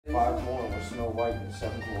5 more and we're Snow White and the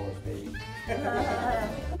 7 dwarfs, baby.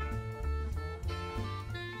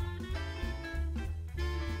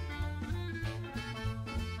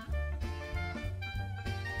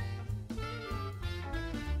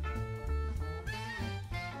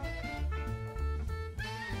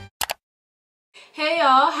 Hey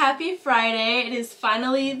y'all, happy Friday. It is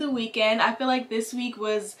finally the weekend. I feel like this week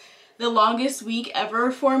was the longest week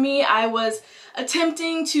ever for me. I was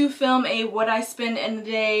attempting to film a what I spend in a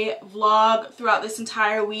day vlog throughout this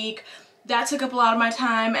entire week. That took up a lot of my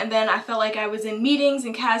time, and then I felt like I was in meetings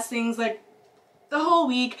and castings like the whole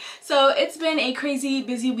week. So it's been a crazy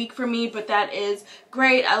busy week for me, but that is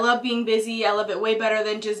great. I love being busy. I love it way better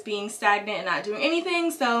than just being stagnant and not doing anything.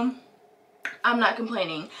 So I'm not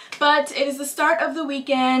complaining. But it is the start of the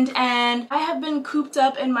weekend and I have been cooped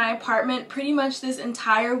up in my apartment pretty much this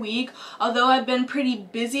entire week. Although I've been pretty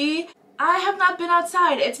busy, I have not been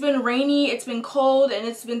outside. It's been rainy, it's been cold, and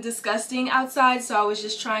it's been disgusting outside, so I was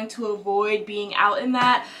just trying to avoid being out in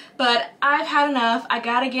that. But I've had enough. I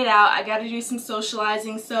gotta get out. I gotta do some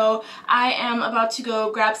socializing. So I am about to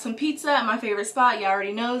go grab some pizza at my favorite spot. You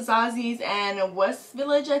already know, Zazzi's and West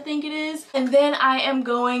Village, I think it is. And then I am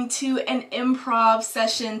going to an improv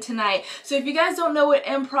session tonight. So if you guys don't know what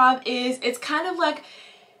improv is, it's kind of like,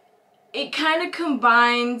 it kind of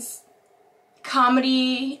combines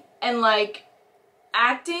comedy and like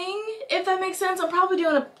acting, if that makes sense. I'm probably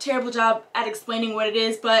doing a terrible job at explaining what it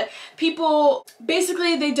is, but people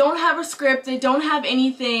basically, they don't have a script, they don't have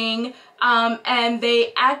anything, and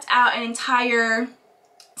they act out an entire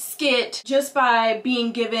skit just by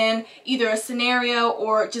being given either a scenario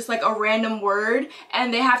or just like a random word,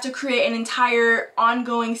 and they have to create an entire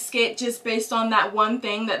ongoing skit just based on that one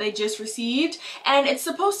thing that they just received. And it's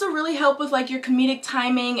supposed to really help with like your comedic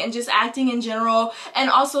timing and just acting in general, and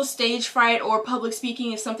also stage fright or public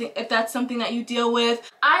speaking if that's something that you deal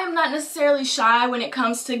with. I am not necessarily shy when it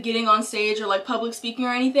comes to getting on stage or like public speaking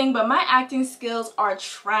or anything, but my acting skills are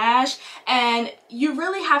trash, and you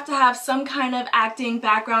really have to have some kind of acting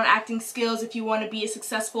background, acting skills if you want to be a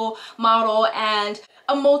successful model and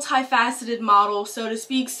a multifaceted model, so to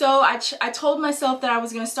speak. So I told myself that I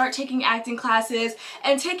was going to start taking acting classes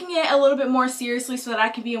and taking it a little bit more seriously so that I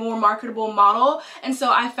can be a more marketable model. And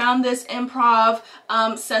so I found this improv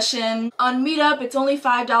session on Meetup. It's only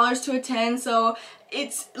 $5 to attend, so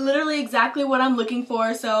it's literally exactly what I'm looking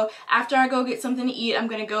for. So after I go get something to eat, I'm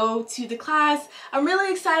gonna go to the class. I'm really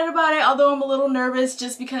excited about it, although I'm a little nervous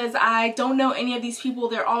just because I don't know any of these people.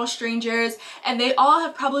 They're all strangers, and they all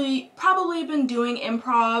have probably been doing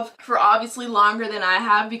improv for obviously longer than I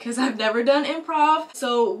have, because I've never done improv.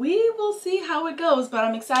 So we will see how it goes, but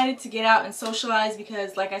I'm excited to get out and socialize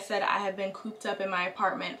because, like I said, I have been cooped up in my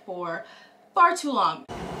apartment for far too long.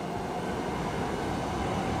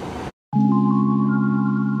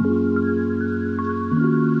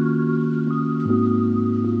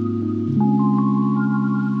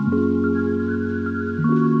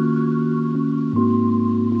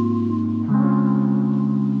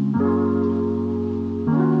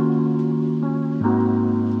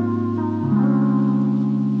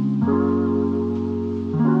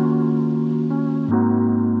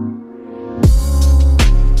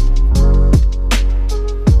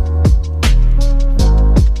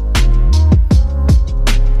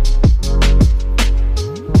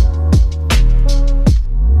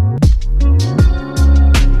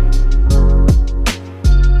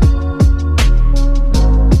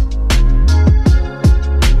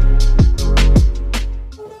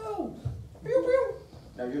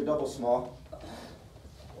 Small.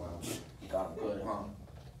 Wow. You got them good,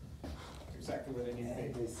 huh? Exactly what I need to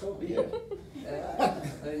be. They so be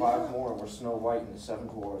it. 5 more and we're Snow White and the 7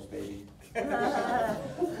 dwarfs, baby.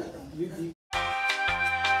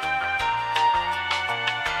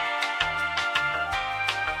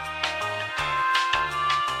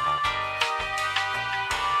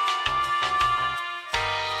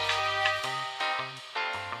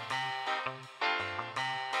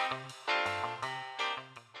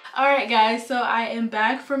 Alright guys, so I am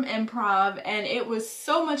back from improv and it was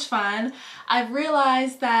so much fun. I've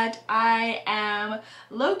realized that I am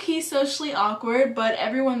low-key socially awkward, but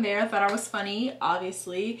everyone there thought I was funny,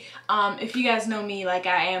 obviously. If you guys know me, like,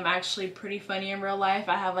 I am actually pretty funny in real life.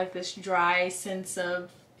 I have like this dry sense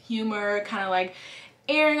of humor, kind of like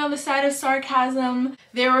erring on the side of sarcasm.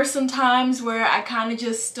 There were some times where I kind of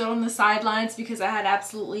just stood on the sidelines because I had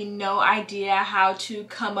absolutely no idea how to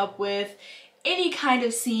come up with any kind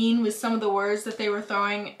of scene with some of the words that they were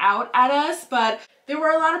throwing out at us, but there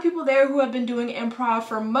were a lot of people there who have been doing improv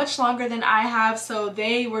for much longer than I have, so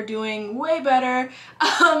they were doing way better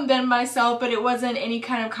than myself, but it wasn't any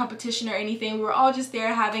kind of competition or anything. We were all just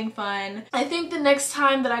there having fun. I think the next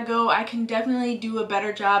time that I go, I can definitely do a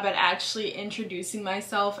better job at actually introducing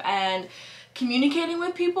myself and communicating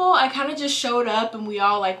with people. I kind of just showed up and we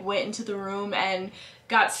all like went into the room and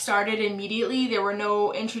got started immediately. There were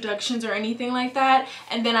no introductions or anything like that,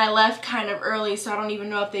 and then I left kind of early, so I don't even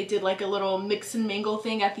know if they did like a little mix and mingle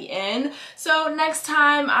thing at the end. So next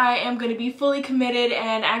time I am going to be fully committed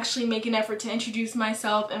and actually make an effort to introduce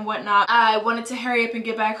myself and whatnot. I wanted to hurry up and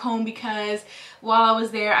get back home because while I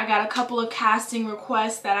was there I got a couple of casting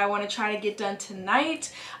requests that I want to try to get done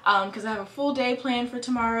tonight because I have a full day planned for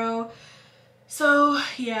tomorrow. So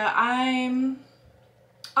yeah, I'm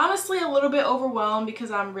honestly a little bit overwhelmed because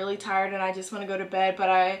I'm really tired and I just want to go to bed, but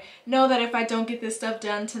I know that if I don't get this stuff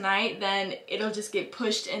done tonight, then it'll just get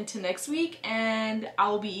pushed into next week and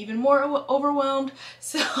I'll be even more overwhelmed.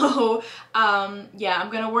 So yeah, I'm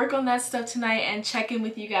gonna work on that stuff tonight and check in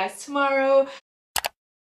with you guys tomorrow.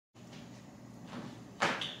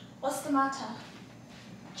 What's the matter?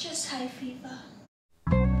 Just high fever.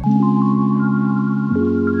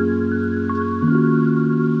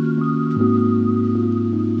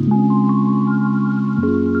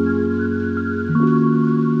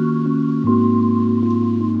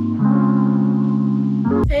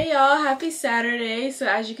 Hey y'all, happy Saturday. So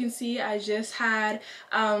as you can see, I just had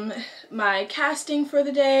my casting for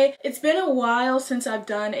the day. It's been a while since I've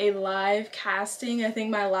done a live casting. I think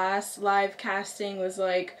my last live casting was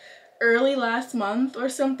like early last month or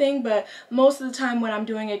something, but most of the time when I'm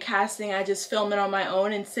doing a casting I just film it on my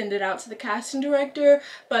own and send it out to the casting director.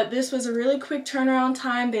 But this was a really quick turnaround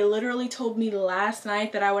time. They literally told me last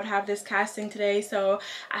night that I would have this casting today, so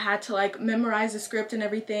I had to like memorize the script and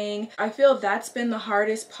everything. I feel that's been the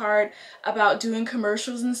hardest part about doing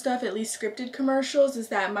commercials and stuff, at least scripted commercials, is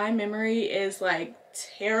that my memory is like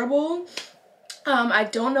terrible. I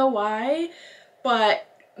don't know why, but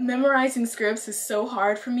memorizing scripts is so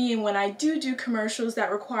hard for me, and when I do commercials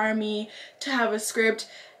that require me to have a script,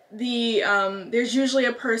 there's usually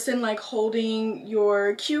a person like holding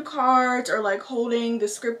your cue cards or like holding the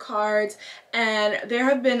script cards, and there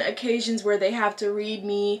have been occasions where they have to read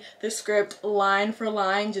me the script line for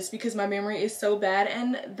line just because my memory is so bad,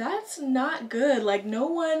 and that's not good. Like, no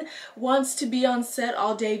one wants to be on set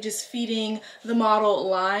all day just feeding the model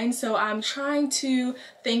lines, so I'm trying to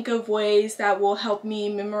think of ways that will help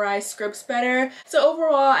me memorize scripts better. So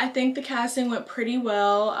overall, I think the casting went pretty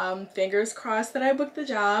well. Fingers crossed that I booked the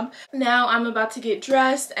job. Now I'm about to get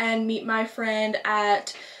dressed and meet my friend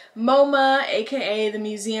at MoMA, aka the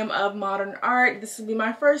Museum of Modern Art. This will be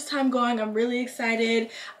my first time going. I'm really excited.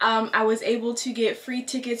 I was able to get free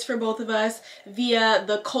tickets for both of us via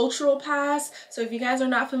the Cultural Pass. So if you guys are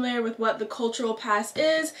not familiar with what the Cultural Pass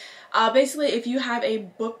is, basically if you have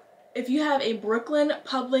a Brooklyn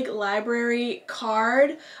Public Library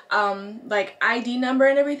card, like ID number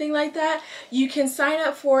and everything like that, you can sign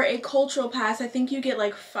up for a cultural pass. I think you get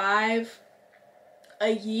like 5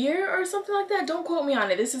 a year or something like that. Don't quote me on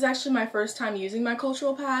it. This is actually my first time using my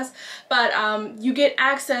cultural pass, but you get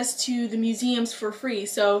access to the museums for free.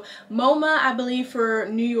 So MoMA, I believe for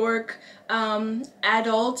New York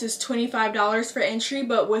adult is $25 for entry,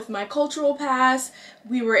 but with my cultural pass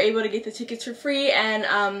we were able to get the tickets for free,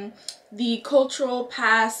 and the cultural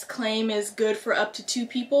pass claim is good for up to 2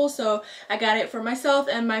 people, so I got it for myself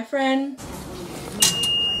and my friend.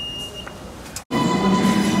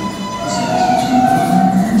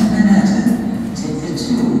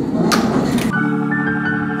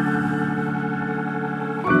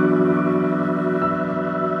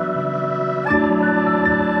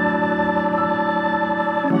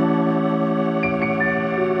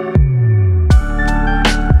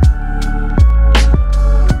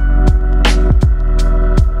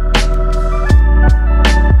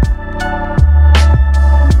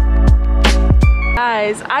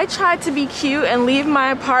 I tried to be cute and leave my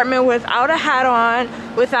apartment without a hat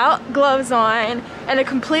on, without gloves on, and a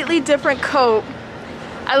completely different coat.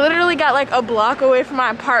 I literally got like a block away from my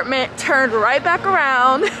apartment, turned right back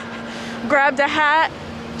around, grabbed a hat,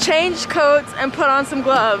 changed coats, and put on some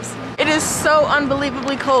gloves. It is so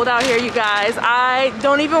unbelievably cold out here, you guys. I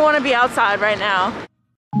don't even want to be outside right now.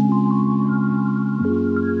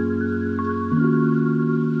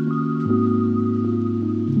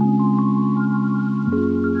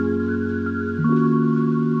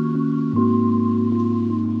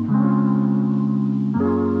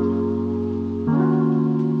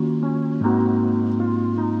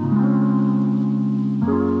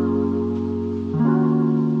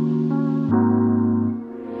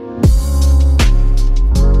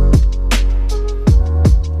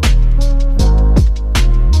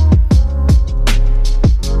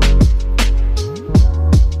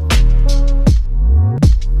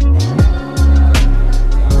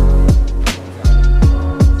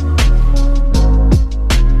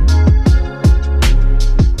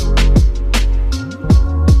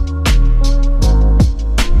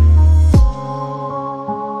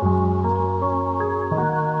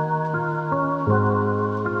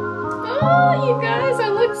 Guys, I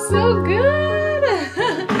look so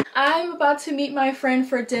good. I'm about to meet my friend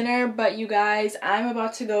for dinner, but you guys, I'm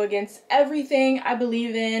about to go against everything I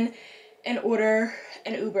believe in and order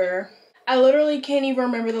an Uber. I literally can't even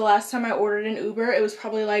remember the last time I ordered an Uber. It was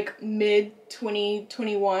probably like mid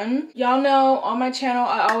 2021. Y'all know on my channel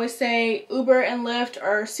I always say Uber and Lyft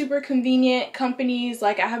are super convenient companies.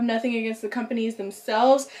 Like, I have nothing against the companies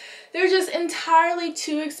themselves. They're just entirely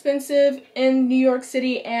too expensive in New York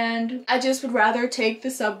City, and I just would rather take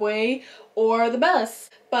the subway or the bus.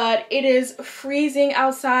 But it is freezing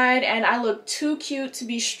outside and I look too cute to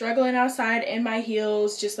be struggling outside in my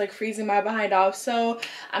heels, just like freezing my behind off. So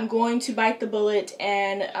I'm going to bite the bullet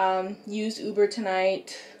and use Uber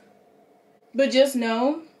tonight. But just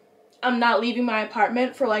know, I'm not leaving my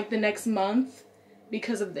apartment for like the next month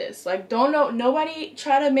because of this. Like, nobody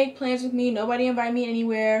try to make plans with me. Nobody invite me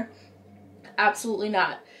anywhere. Absolutely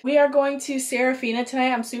not. We are going to Serafina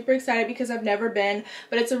tonight. I'm super excited because I've never been,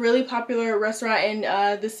 but it's a really popular restaurant in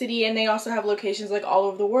the city, and they also have locations like all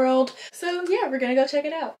over the world. So yeah, we're gonna go check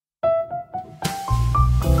it out.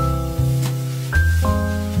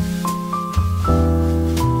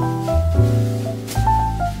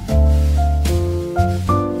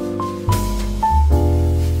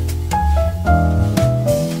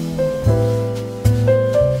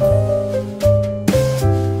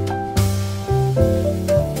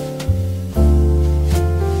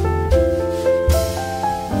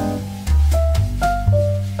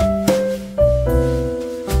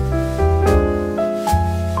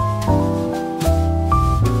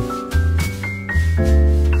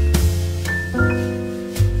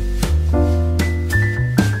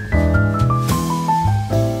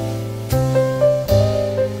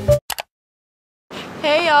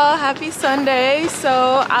 Hey y'all, happy Sunday. So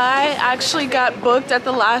I actually got booked at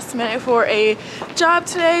the last minute for a job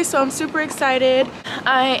today, so I'm super excited.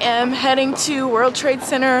 I am heading to World Trade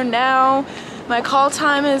Center now. My call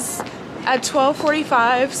time is at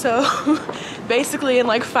 12:45, so basically in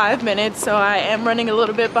like 5 minutes, so I am running a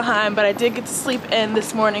little bit behind, but I did get to sleep in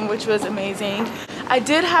this morning, which was amazing. I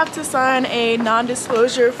did have to sign a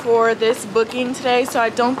non-disclosure for this booking today, so I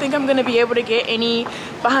don't think I'm gonna be able to get any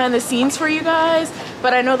behind the scenes for you guys,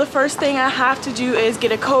 but I know the first thing I have to do is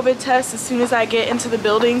get a COVID test as soon as I get into the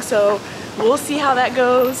building, so we'll see how that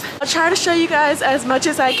goes. I'll try to show you guys as much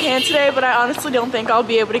as I can today, but I honestly don't think I'll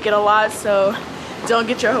be able to get a lot, so don't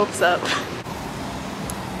get your hopes up.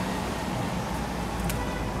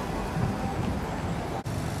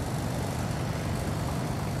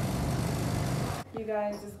 You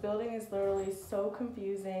guys, this building is literally so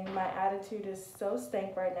confusing. My attitude is so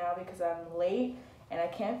stank right now because I'm late and I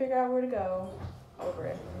can't figure out where to go. Over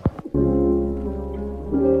it.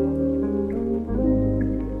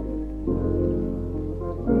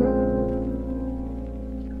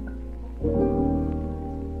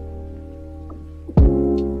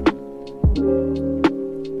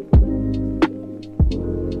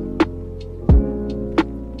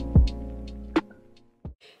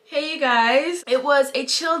 Hey you guys, it was a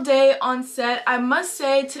chill day on set. I must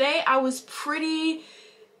say today I was pretty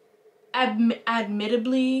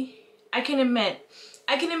admittably, I can admit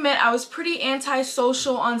I was pretty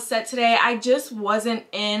antisocial on set today. I just wasn't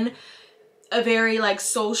in a very like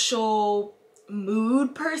social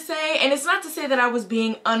mood per se, and it's not to say that I was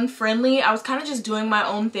being unfriendly. I was kind of just doing my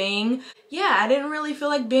own thing. Yeah, I didn't really feel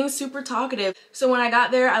like being super talkative. So when I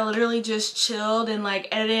got there, I literally just chilled and like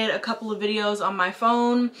edited a couple of videos on my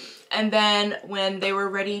phone, and then when they were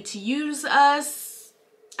ready to use us,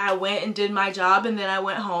 I went and did my job, and then I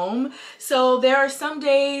went home. So there are some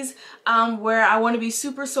days where I want to be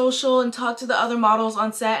super social and talk to the other models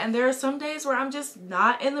on set, and there are some days where I'm just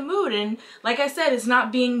not in the mood. And like I said, it's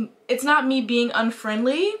not me being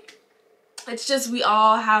unfriendly. It's just we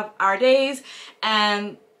all have our days,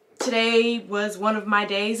 and today was one of my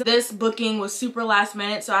days. This booking was super last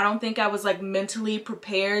minute, so I don't think I was like mentally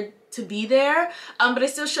prepared to be there, but I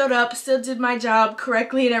still showed up, still did my job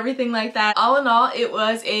correctly and everything like that. All in all, it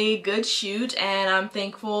was a good shoot, and I'm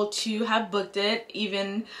thankful to have booked it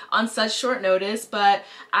even on such short notice. But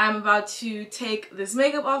I'm about to take this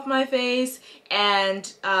makeup off my face and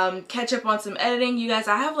catch up on some editing. You guys,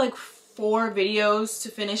 I have like 4 videos to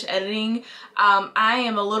finish editing. I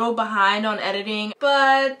am a little behind on editing,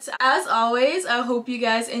 but as always, I hope you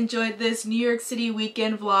guys enjoyed this New York City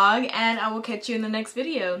weekend vlog, and I will catch you in the next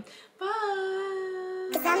video. Bye!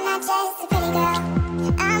 'Cause I'm not just a pretty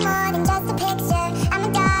girl.